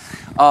slide.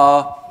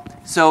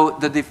 So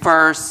the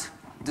defers,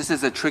 this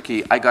is a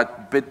tricky. I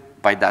got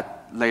bit by that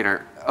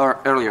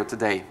earlier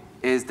today.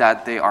 Is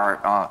that they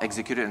are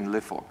executed in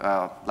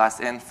last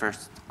in,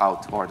 first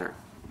out order.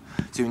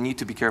 So you need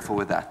to be careful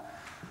with that.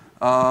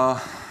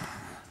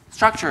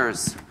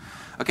 Structures.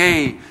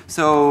 Okay,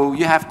 so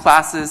you have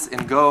classes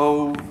in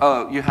Go.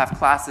 You have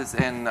classes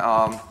in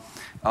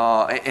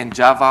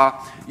Java.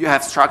 You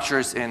have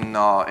structures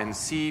in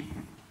C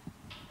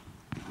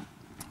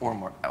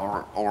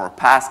or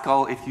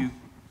Pascal if you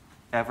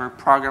ever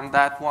programmed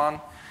that one.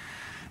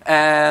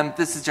 And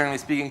this is generally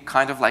speaking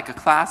kind of like a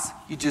class.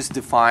 You just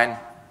define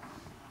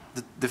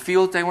the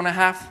field they want to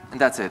have, and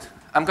that's it.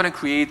 I'm going to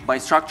create my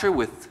structure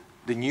with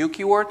the new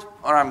keyword,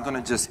 or I'm going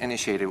to just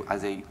initiate it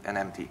as an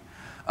empty.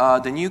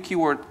 The new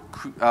keyword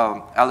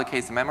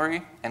allocates the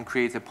memory and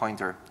creates a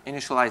pointer.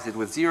 Initialize it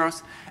with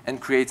zeros and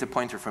creates a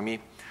pointer for me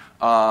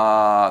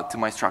to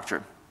my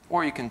structure.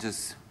 Or you can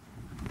just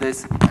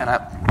this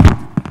and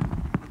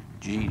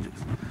Jesus.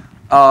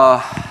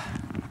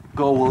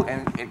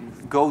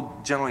 Go,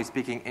 generally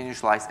speaking,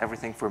 initialize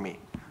everything for me.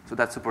 So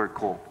that's super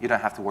cool. You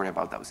don't have to worry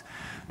about those.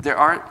 There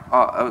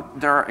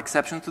are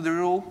exceptions to the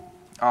rule.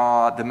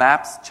 The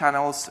maps,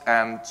 channels,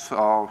 and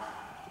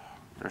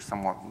there's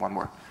one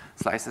more.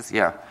 Slices,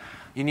 yeah.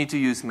 You need to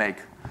use make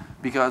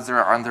because there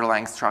are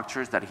underlying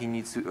structures that he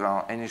needs to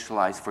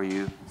initialize for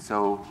you.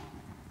 So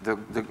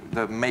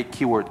the make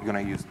keyword, you're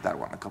going to use that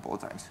one a couple of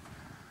times.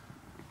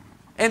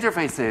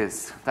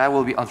 Interfaces, that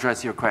will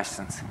address your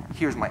questions.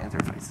 Here's my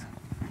interface.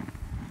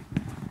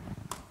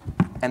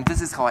 And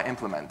this is how I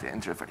implement the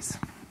interface.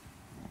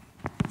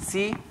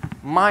 See,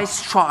 my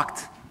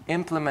struct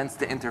implements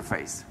the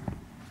interface.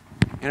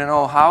 You don't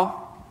know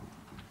how?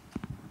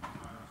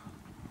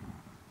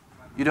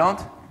 You don't?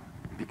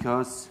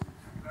 Because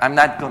I'm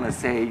not going to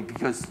say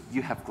because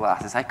you have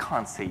glasses. I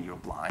can't say you're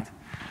blind.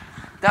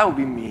 That would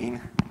be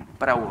mean,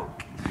 but I will.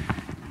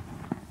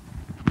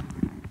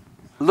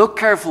 Look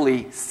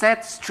carefully.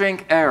 Set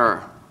string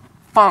error.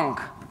 Func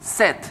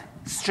set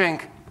string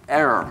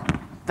error.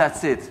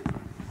 That's it.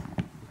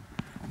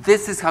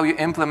 This is how you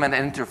implement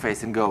an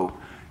interface in Go.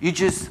 You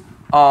just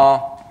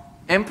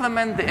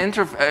implement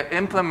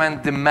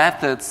the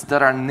methods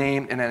that are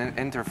named in an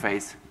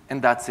interface,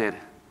 and that's it.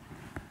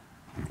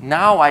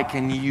 Now I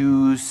can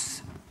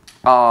use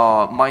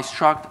my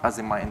struct as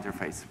in my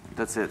interface.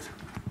 That's it.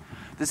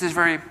 This is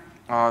very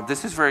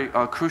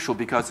crucial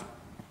because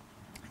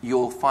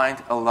you'll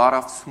find a lot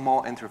of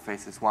small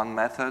interfaces, one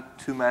method,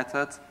 two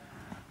methods,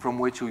 from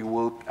which we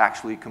will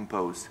actually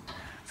compose.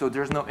 So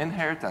there's no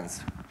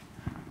inheritance.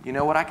 You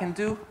know what I can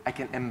do? I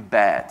can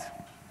embed.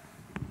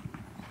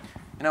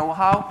 You know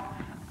how?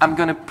 I'm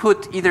going to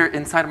put either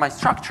inside my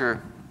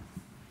structure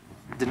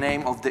the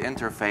name of the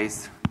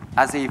interface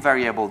as a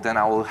variable. Then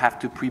I will have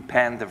to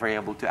prepend the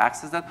variable to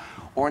access that,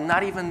 or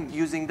not even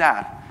using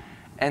that.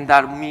 And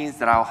that means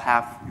that I'll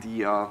have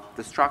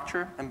the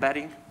structure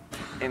embedding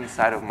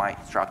inside of my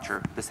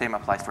structure. The same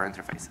applies for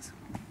interfaces.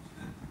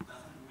 That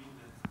doesn't mean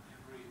that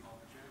every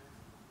object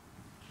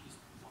is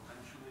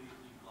potentially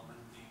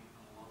implementing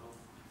a lot of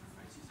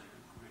interfaces that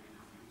you create in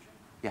the future?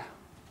 Yeah,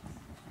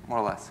 more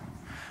or less.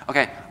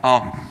 Okay,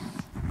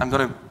 I'm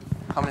gonna,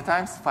 how many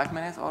times? 5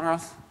 minutes or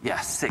else? Yeah,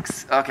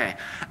 6. Okay,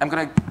 I'm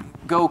gonna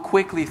go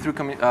quickly through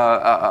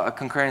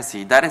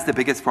concurrency. That is the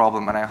biggest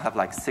problem, and I have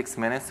like 6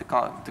 minutes to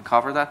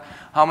cover that.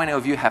 How many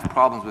of you have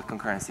problems with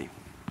concurrency?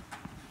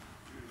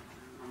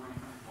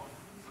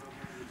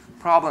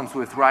 Problems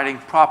with writing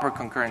proper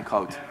concurrent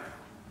code.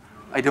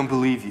 I don't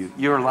believe you.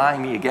 You're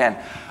lying me again.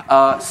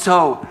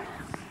 So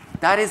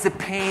that is a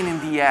pain in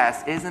the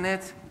ass, isn't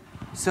it?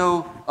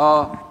 So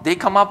they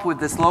come up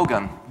with the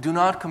slogan, do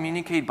not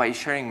communicate by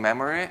sharing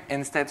memory,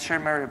 instead share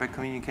memory by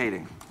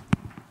communicating.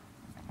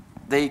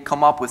 They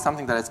come up with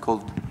something that is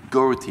called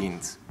Go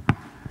routines.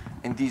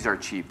 And these are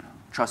cheap.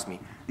 Trust me.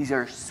 These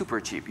are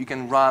super cheap. You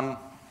can run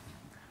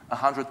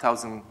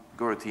 100,000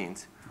 Go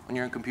routines on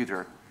your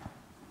computer.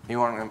 You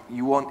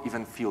won't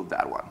even feel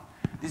that one.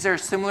 These are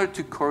similar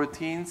to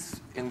coroutines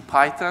in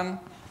Python.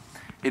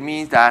 It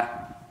means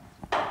that,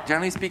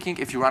 generally speaking,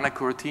 if you run a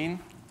coroutine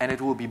and it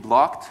will be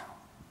blocked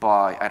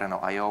by, I don't know,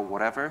 I/O,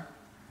 whatever,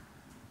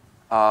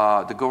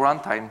 the Go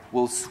runtime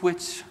will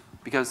switch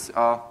because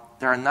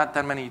there are not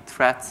that many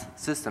threats,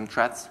 system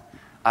threats,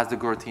 as the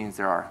Go routines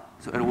there are.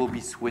 So it will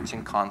be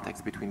switching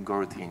context between Go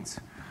routines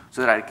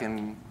so that it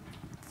can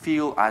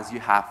feel as you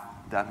have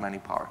that many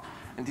power.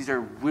 And these are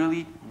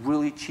really,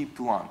 really cheap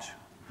to launch.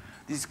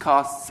 These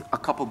cost a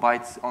couple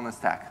bytes on a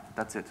stack.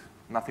 That's it,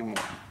 nothing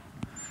more.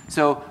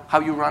 So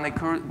how you run a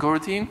Go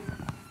routine?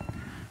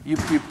 You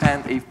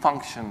prepend a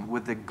function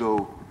with the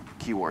Go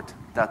keyword.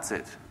 That's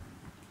it.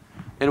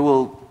 It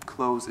will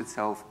close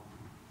itself.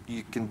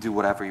 You can do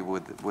whatever you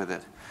would with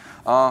it.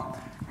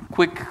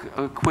 Quick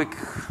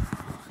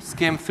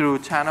skim through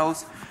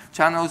channels.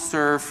 Channels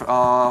serve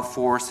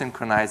for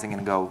synchronizing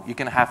in Go. You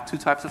can have 2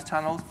 types of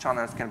channels.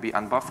 Channels can be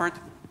unbuffered,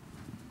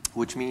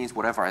 which means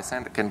whatever I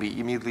send can be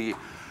immediately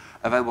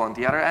available on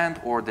the other end,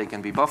 or they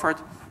can be buffered.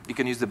 You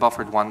can use the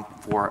buffered one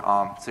for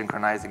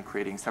synchronizing,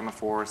 creating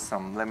semaphores,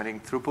 some limiting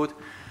throughput.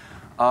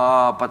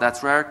 But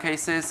that's rare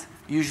cases.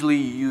 Usually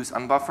you use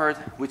unbuffered,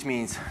 which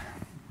means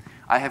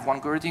I have one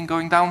Go routine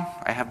going down,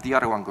 I have the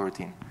other one Go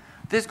routine.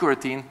 This Go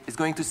routine is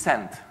going to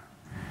send.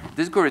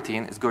 This Go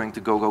routine is going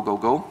to go, go, go,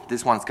 go.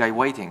 This one's guy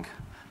waiting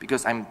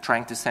because I'm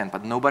trying to send,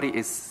 but nobody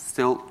is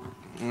still,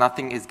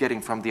 nothing is getting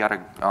from the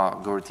other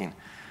Go routine.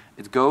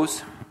 It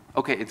goes,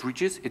 okay, it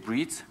reaches, it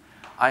reads.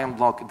 I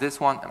unblock this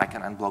one, and I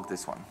can unblock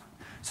this one.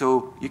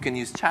 So you can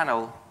use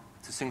channel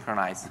to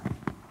synchronize.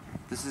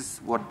 This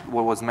is what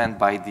was meant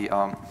by the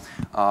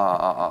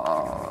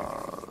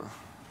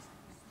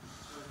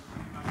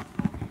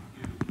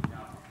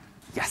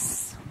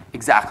yes,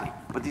 exactly.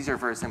 But these are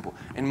very simple.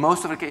 In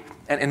most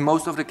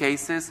of the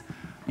cases,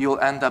 you'll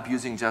end up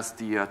using just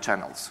the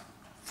channels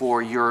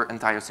for your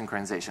entire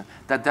synchronization.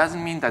 That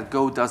doesn't mean that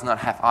Go does not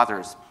have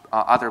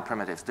other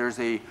primitives. There's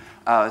a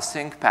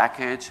sync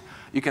package.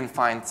 You can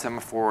find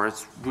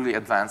semaphores, really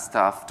advanced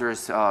stuff.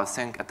 There's a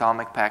sync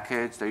atomic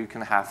package that you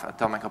can have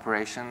atomic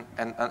operation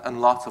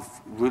and lots of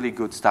really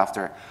good stuff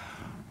there.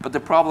 But the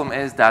problem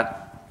is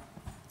that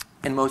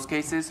in most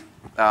cases,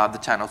 the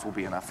channels will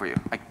be enough for you.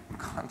 I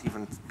can't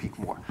even speak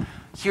more.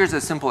 Here's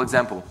a simple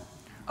example.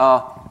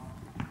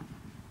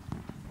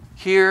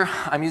 Here,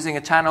 I'm using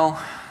a channel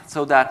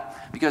so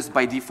that, because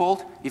by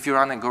default, if you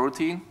run a Go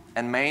routine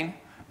and main,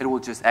 it will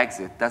just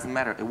exit. Doesn't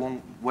matter. It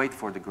won't wait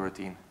for the Go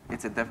routine.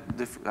 It's a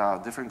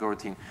different Go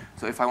routine.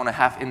 So if I want to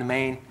have in the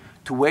main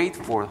to wait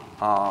for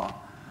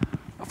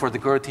the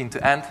Go routine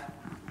to end,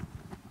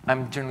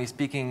 I'm generally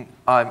speaking,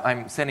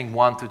 I'm sending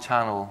one to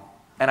channel,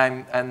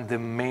 and the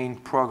main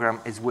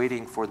program is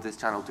waiting for this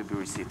channel to be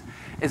received.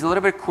 It's a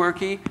little bit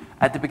quirky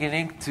at the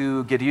beginning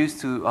to get used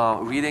to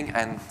reading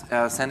and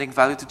sending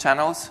value to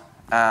channels,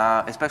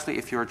 especially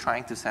if you're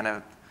trying to send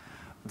a.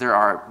 There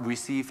are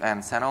receive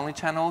and send only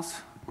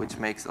channels, which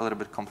makes a little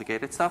bit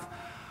complicated stuff.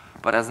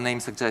 But as the name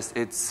suggests,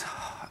 it's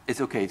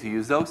okay to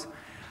use those.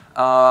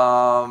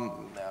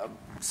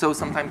 So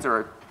sometimes there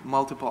are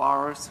multiple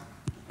hours,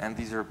 and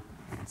these are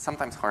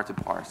sometimes hard to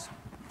parse.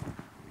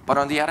 But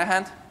on the other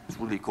hand, it's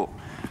really cool.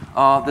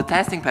 The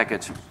testing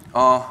package.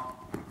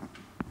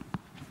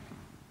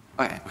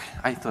 Okay,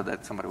 I thought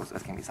that somebody was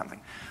asking me something.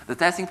 The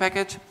testing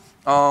package,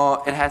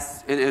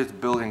 it is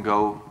built in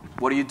Go.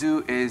 What you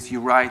do is you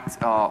write,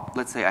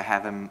 let's say I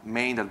have a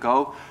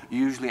main.go. You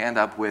usually end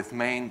up with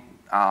main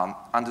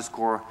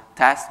underscore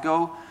test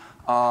go.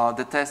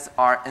 The tests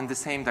are in the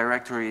same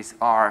directories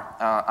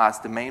as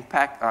the main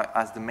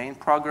as the main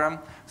program.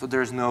 So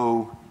there's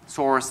no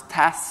source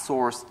test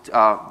source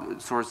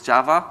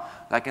Java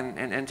like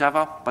in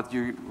Java, but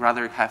you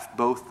rather have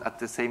both at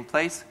the same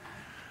place,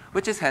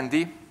 which is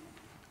handy.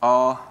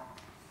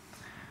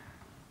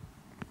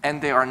 And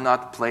they are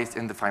not placed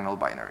in the final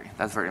binary.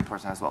 That's very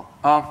important as well.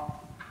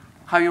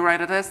 How you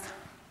write a test?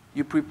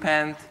 You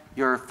prepend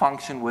your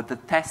function with the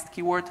test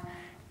keyword,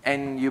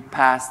 and you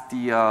pass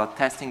the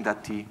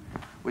testing.t,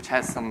 which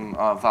has some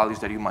values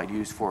that you might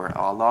use for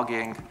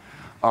logging,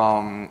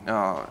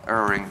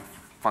 erroring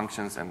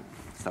functions, and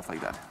stuff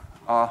like that.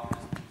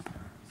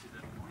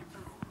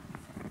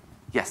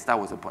 Yes, that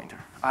was a pointer.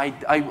 I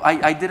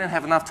didn't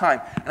have enough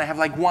time, and I have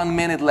like 1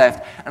 minute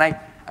left, and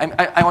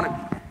I want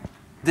to.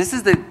 This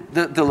is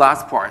the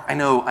last part. I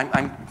know.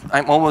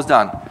 I'm almost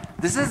done.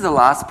 This is the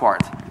last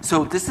part.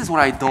 So this is what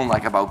I don't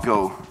like about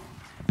Go.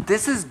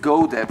 This is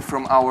Go dep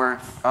from our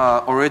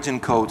origin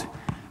code.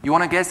 You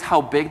want to guess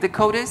how big the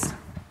code is?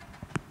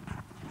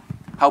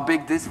 How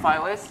big this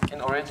file is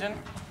in origin?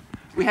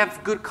 We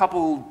have good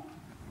couple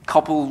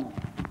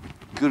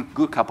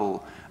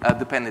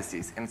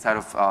dependencies inside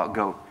of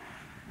Go.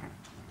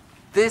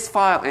 This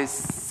file is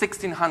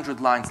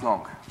 1,600 lines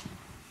long.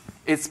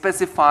 It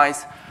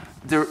specifies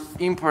the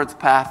import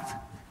path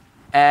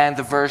and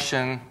the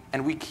version,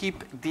 and we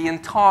keep the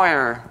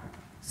entire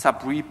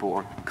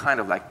subrepo kind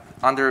of like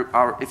under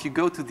our. If you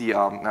go to the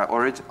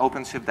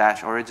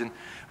OpenShift-origin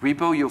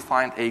repo, you'll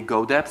find a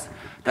godeps.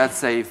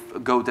 That's a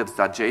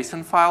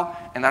godeps.json file,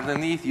 and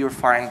underneath you'll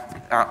find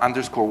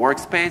underscore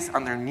workspace.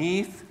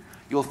 Underneath,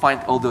 you'll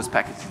find all those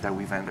packages that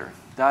we vendor.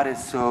 That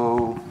is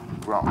so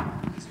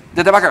wrong.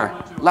 The debugger.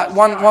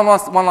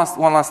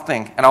 One last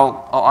thing, and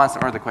I'll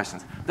answer other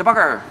questions.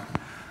 Debugger.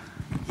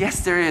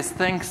 Yes, there is.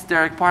 Thanks,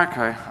 Derek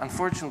Parker.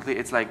 Unfortunately,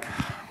 it's like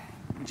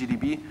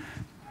GDB.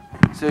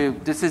 So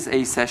this is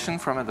a session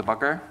from a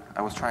debugger.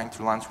 I was trying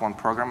to launch one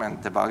program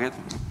and debug it.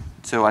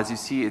 So as you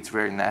see, it's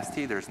very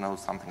nasty. There's no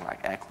something like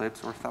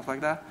Eclipse or stuff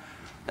like that.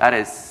 That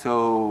is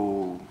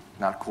so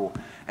not cool.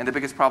 And the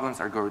biggest problems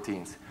are Go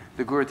routines.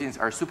 The Go routines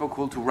are super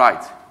cool to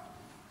write,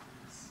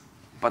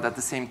 but at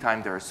the same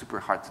time, they are super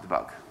hard to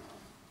debug.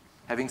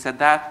 Having said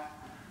that,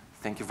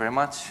 thank you very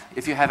much.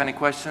 If you have any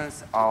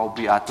questions, I'll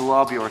be at the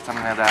lobby or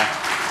something like that.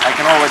 I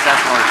can always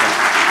answer more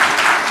questions.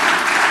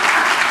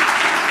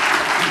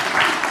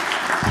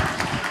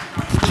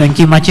 Thank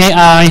you, Maciej.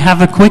 I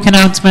have a quick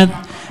announcement.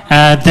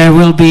 There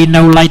will be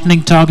no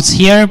lightning talks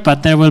here,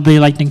 but there will be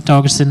lightning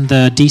talks in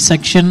the D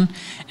section.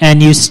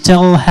 And you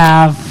still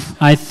have,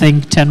 I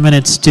think, 10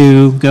 minutes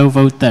to go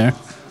vote there.